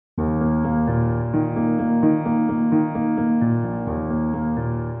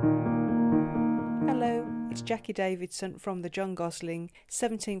Jacqui Davidson from the John Gosling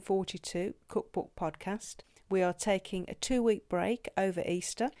 1742 Cookbook podcast. We are taking a 2-week break over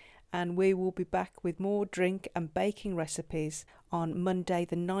Easter, and we will be back with more drink and baking recipes on Monday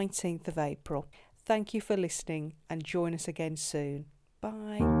the 19th of April. Thank you for listening, and join us again soon.